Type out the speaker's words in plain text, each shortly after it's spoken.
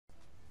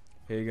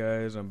Hey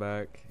guys, I'm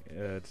back.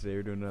 Today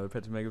we're doing another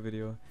Pet to Mega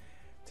video.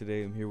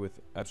 Today I'm here with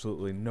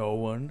absolutely no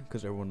one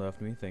because everyone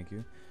left me. Thank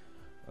you.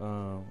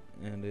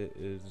 And it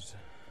is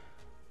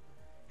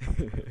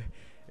it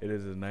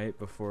is the night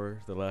before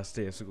the last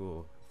day of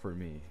school for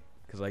me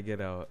because I get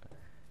out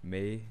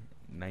May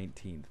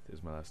 19th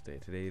is my last day.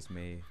 Today is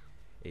May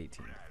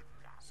 18th.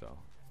 So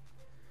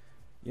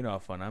you know how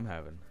fun I'm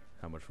having.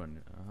 How much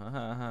fun?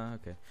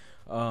 Okay.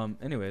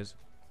 Anyways,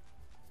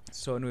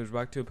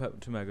 back to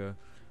Pet to Mega.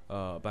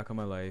 Back on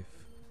my life.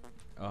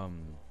 I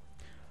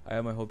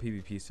have my whole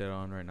PvP set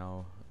on right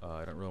now.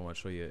 I don't really want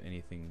to show you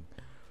anything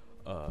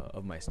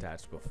of my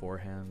stats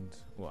beforehand.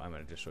 Well, I might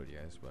have just showed you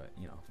guys, but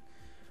you know,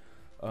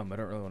 I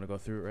don't really want to go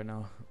through it right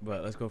now.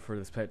 But let's go for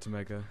this Pet to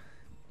Mega.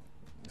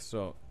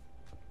 So,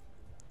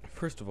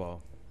 first of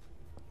all,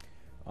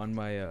 on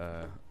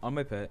my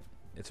pet,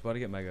 it's about to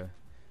get Mega.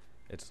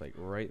 It's like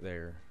right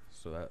there,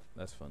 so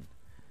that's fun.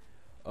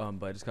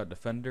 But I just got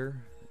Defender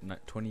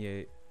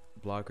 28,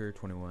 Blocker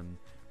 21.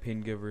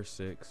 Pain Giver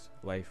 6,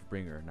 Life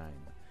Bringer 9.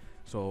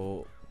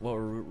 So what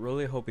we're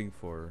really hoping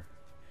for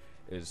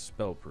is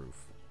spell proof.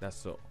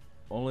 That's the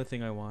only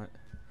thing I want.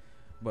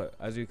 But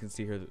as you can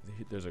see here,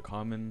 there's a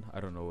common. I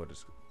don't know what it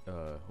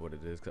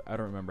is. Cause I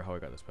don't remember how I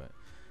got this pet,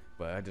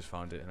 but I just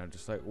found it and I'm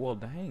just like, well,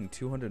 dang,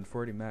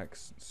 240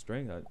 max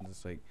strength.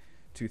 Just like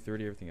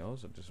 230 everything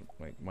else. I just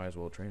like might as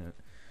well train it.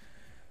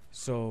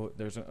 So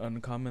there's an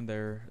uncommon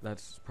there.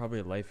 That's probably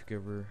a Life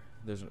Giver.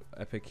 There's an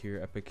epic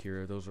here.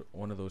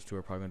 One of those two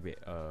are probably gonna be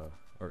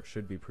or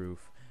should be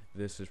proof.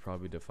 This is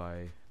probably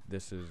Defy.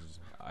 This is,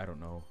 I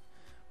don't know,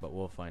 but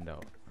we'll find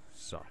out.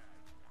 So,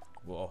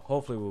 well,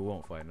 hopefully we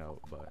won't find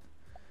out, but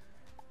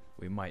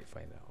we might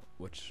find out,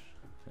 which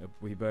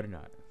we better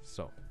not.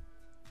 So,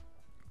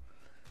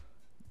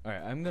 all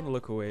right, I'm gonna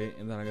look away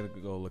and then I'm gonna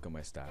go look at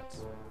my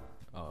stats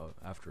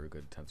after a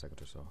good 10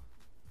 seconds or so.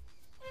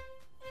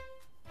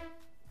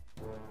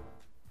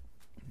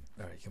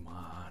 Alright, come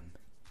on.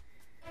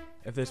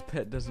 If this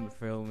pet doesn't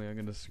fail me, I'm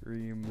gonna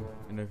scream.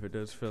 And if it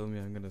does fail me,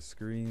 I'm gonna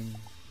scream.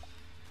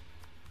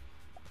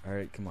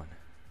 Alright, come on.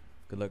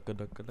 Good luck, good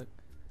luck, good luck.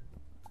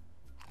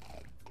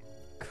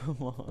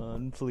 Come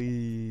on,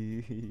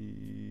 please.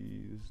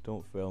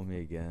 Don't fail me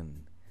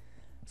again.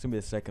 It's gonna be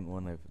the second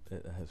one it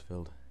has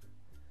failed.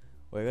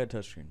 Wait, I got a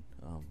touchscreen.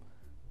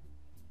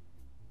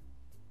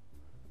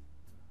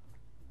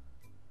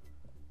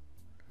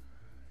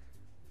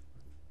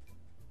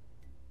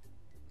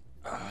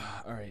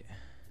 Alright.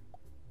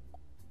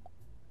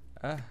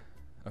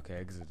 Okay,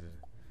 exited.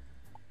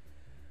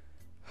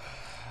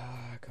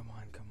 Come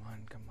on,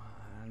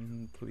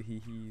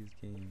 please,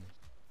 game.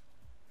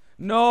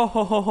 No,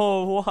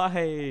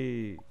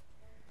 why?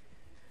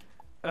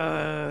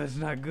 It's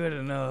not good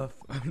enough.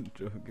 I'm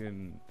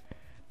joking.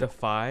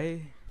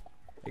 Defy?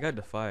 I got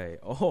Defy.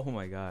 Oh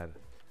my god.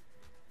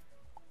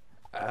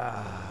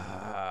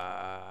 I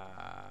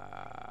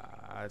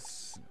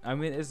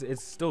mean,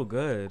 it's still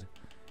good.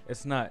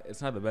 It's not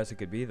the best it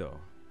could be though.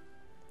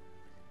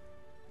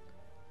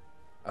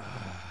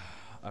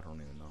 I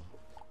don't even know.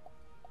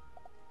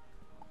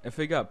 If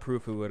it got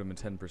proof, it would have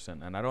been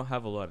 10%, and I don't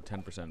have a lot of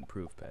 10%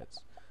 proof pets.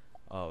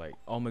 Like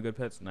all my good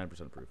pets,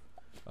 9% proof.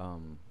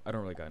 I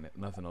don't really got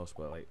nothing else,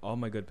 but like all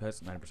my good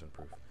pets, 9%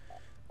 proof.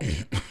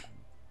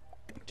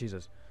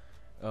 Jesus.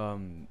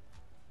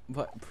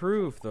 But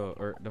proof though,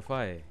 or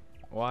Defy.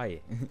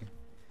 Why?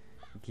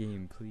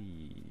 Game,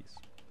 please.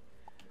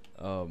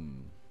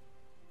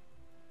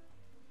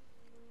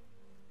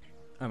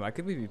 I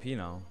could PvP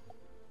now.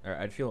 Or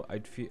I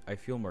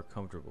feel more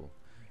comfortable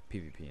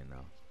PvPing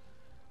now.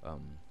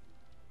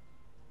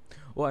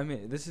 Well, I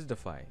mean, this is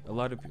Defy. A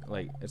lot of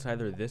like it's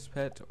either this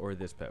pet or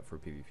this pet for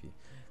PvP.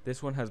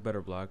 This one has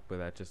better block, but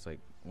that's just like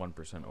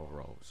 1%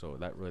 overall, so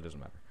that really doesn't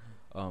matter.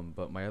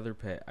 But my other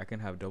pet, I can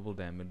have double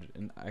damage,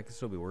 and I can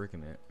still be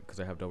working it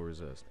because I have double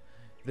resist.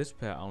 This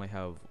pet, I only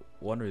have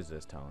 1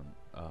 resist talent,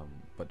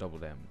 but double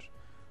damage,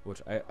 which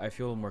I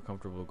feel more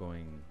comfortable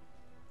going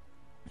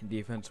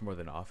defense more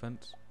than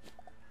offense,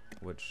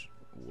 which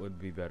would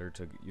be better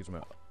to use my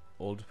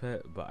old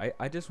pet. But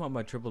I just want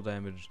my triple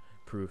damage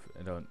proof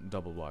and a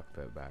double block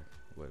pet back,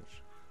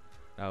 which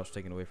that was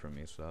taken away from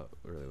me, so that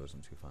really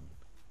wasn't too fun.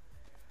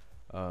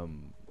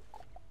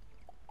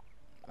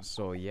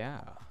 So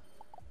yeah,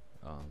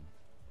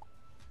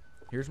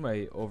 here's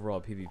my overall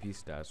PvP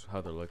stats,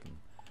 how they're looking.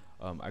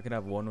 I could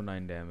have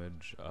 109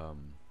 damage.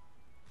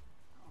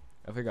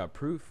 If I got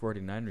proof,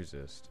 49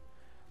 resist.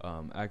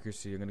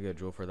 Accuracy, you're gonna get a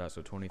drill for that,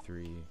 so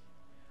 23.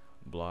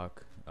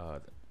 Block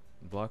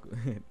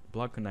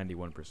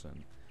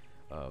 91%.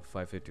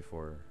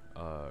 554.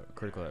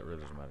 Critical, that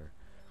really doesn't matter.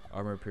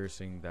 Armor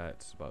piercing,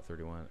 that's about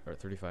 31 or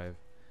 35.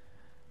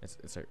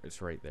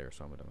 It's right there,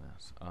 so I'm a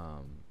dumbass.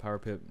 Power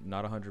pip,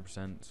 not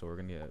 100%, so we're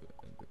gonna get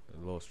a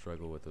little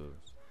struggle with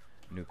those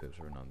new pips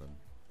written on them.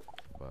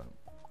 But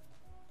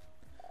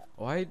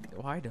why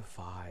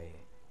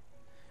Defy?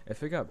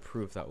 If it got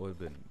proof, that would have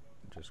been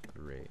just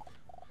great.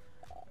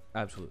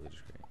 Absolutely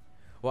just great.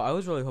 Well, I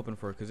was really hoping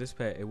for, because this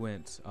pet, it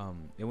went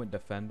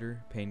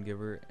Defender, Pain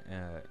Giver,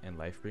 and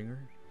Life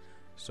Bringer.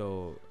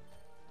 So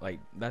like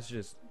that's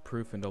just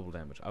proof and double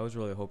damage. I was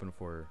really hoping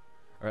for,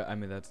 or I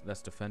mean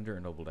that's defender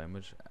and double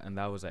damage, and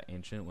that was at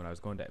ancient. When I was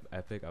going to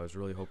epic, I was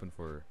really hoping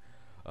for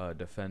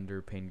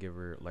defender, pain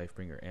giver, life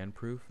bringer, and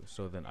proof.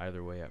 So then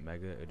either way at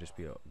mega, it'd just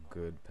be a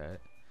good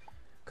pet.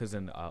 Cause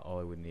then all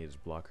I would need is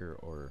blocker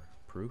or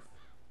proof.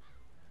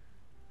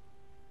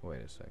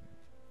 Wait a second.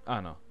 I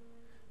don't know.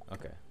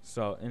 Okay.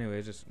 So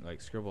anyways, just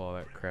like scribble all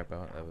that crap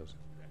out. That was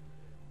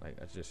like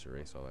I just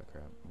erase all that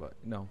crap. But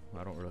no,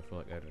 I don't really feel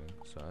like editing,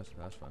 so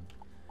that's fun.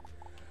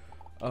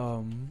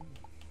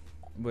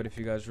 But if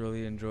you guys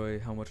really enjoy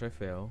how much I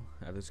fail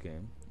at this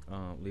game,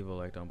 leave a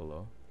like down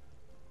below.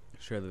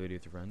 Share the video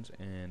with your friends,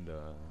 and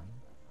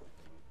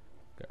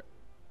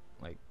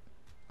like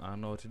I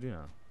don't know what to do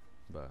now,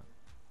 but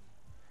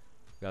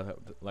you gotta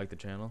like the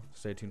channel.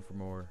 Stay tuned for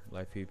more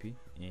live PvP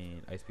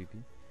and ice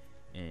PvP,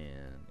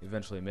 and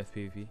eventually myth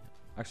PvP.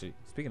 Actually,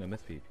 speaking of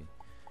myth PvP,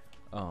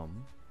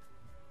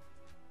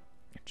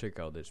 check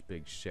out this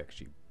big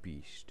sexy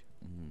beast.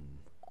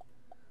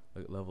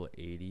 Like level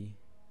 80,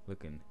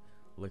 looking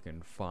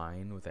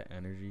fine with that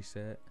energy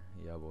set.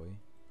 Yeah, boy.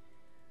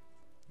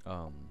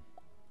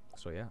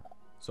 So yeah.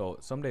 So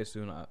someday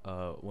soon,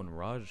 when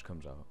Raj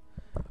comes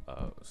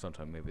out,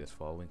 sometime maybe this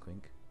fall, wink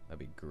wink, that'd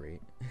be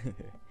great.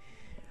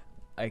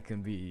 I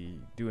can be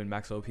doing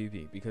max level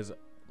PvP, because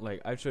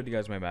like I've showed you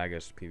guys my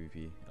Magus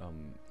PvP,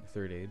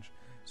 third age.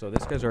 So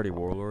this guy's already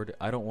Warlord.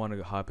 I don't want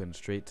to hop in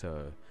straight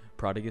to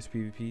Prodigus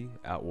PvP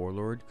at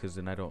Warlord, because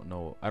then I don't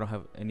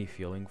have any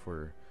feeling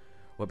for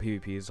what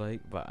PvP is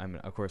like. But I mean,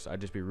 of course, I'd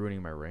just be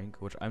ruining my rank,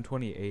 which I'm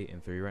 28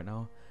 and 3 right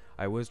now.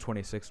 I was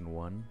 26 and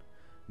 1,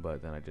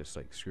 but then I just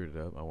like screwed it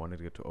up. I wanted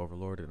to get to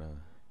Overlord, and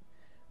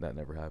that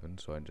never happened.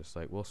 So I'm just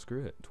like, well,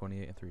 screw it,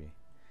 28 and 3.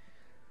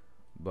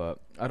 But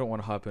I don't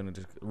want to hop in and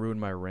just ruin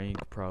my rank,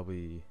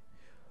 probably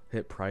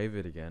hit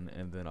private again,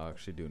 and then I'll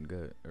actually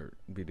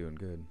be doing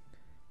good.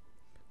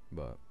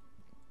 But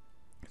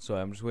so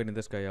I'm just waiting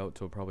this guy out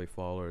till probably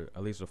fall, or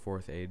at least the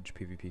 4th age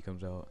PvP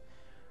comes out.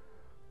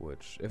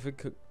 Which if it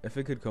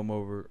could come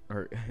over,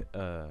 or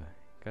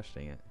gosh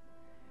dang it,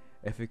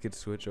 if it could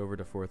switch over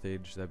to 4th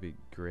age, that'd be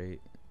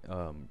great.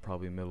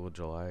 Probably middle of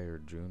July or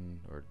June,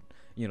 or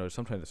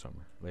sometime this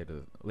summer,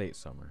 late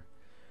summer.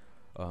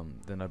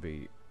 Then I'd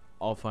be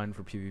all fine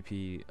for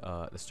PvP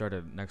the start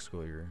of next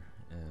school year.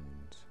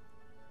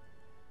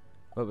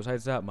 But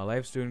besides that, my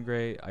life's doing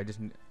great. I just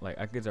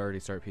I could already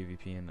start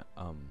PvPing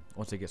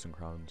once I get some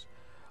crowns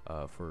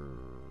for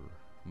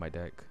my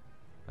deck.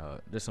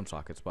 Just some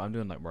sockets, but I'm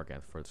doing like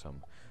Morganth for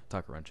some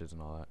Taka wrenches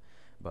and all that.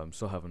 But I'm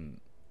still having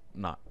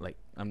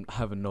I'm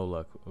having no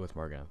luck with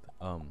Morganth.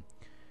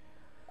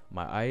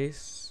 My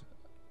ice,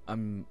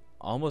 I'm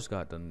almost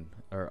got done,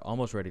 or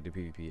almost ready to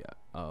PvP.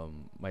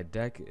 My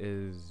deck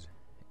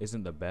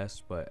isn't the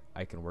best, but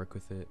I can work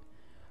with it.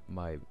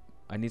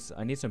 I need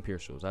some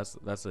Pierce Tools.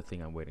 That's the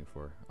thing I'm waiting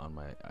for on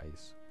my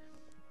ice.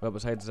 But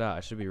besides that,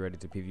 I should be ready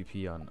to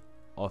PvP on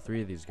all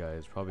 3 of these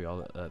guys, probably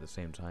all at the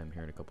same time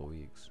here in a couple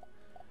weeks.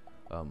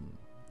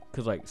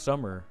 Cause like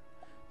summer,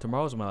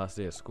 tomorrow's my last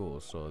day of school,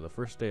 so the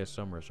first day of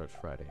summer starts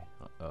Friday,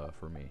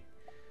 for me.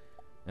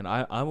 And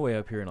I'm way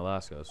up here in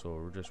Alaska, so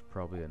we're just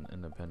probably an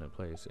independent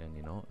place, and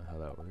you know how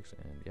that works,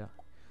 and yeah.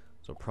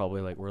 So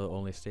probably like we're the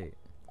only state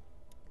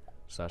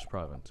 /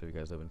 province. So if you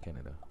guys live in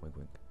Canada, wink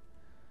wink.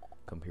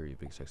 Come here, you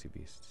big sexy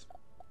beasts.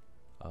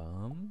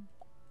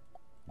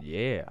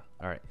 Yeah.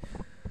 All right.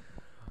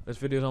 This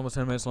video is almost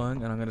 10 minutes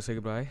long, and I'm gonna say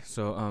goodbye.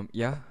 So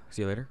yeah,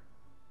 see you later.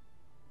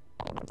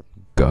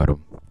 Got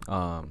him.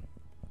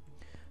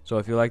 So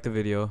if you like the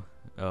video,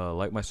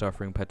 like my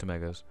suffering pet to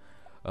megas.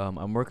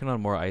 I'm working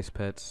on more ice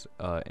pets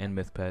and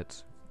myth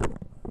pets.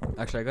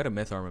 Actually, I got a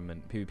myth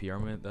armament, PvP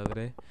armament the other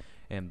day,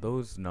 and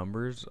those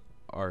numbers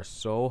are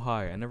so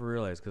high. I never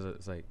realized, because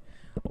it's like,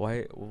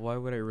 why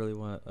would I really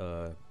want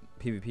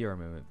PvP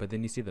armament? But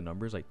then you see the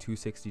numbers like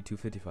 260,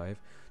 255.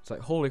 It's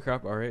like, holy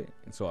crap! All right.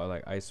 And so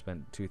I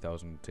spent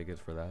 2,000 tickets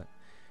for that,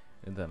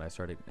 and then I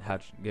started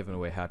giving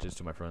away hatches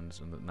to my friends,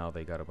 and now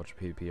they got a bunch of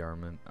PvP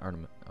armament.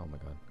 Oh my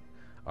god,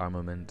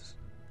 armament.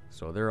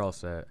 So they're all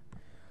set.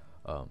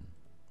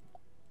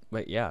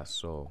 But yeah,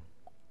 so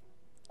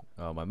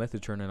my myth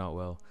is turning out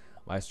well,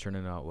 my ice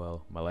turning out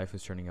well, my life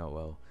is turning out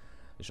well.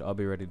 I'll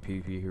be ready to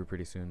PvP here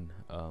pretty soon.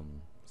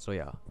 So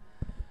yeah,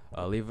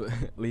 leave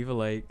a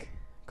like,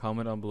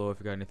 comment down below if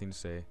you got anything to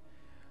say.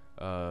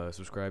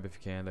 Subscribe if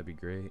you can, that'd be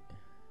great.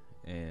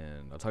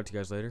 And I'll talk to you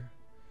guys later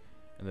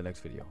in the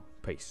next video.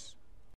 Peace.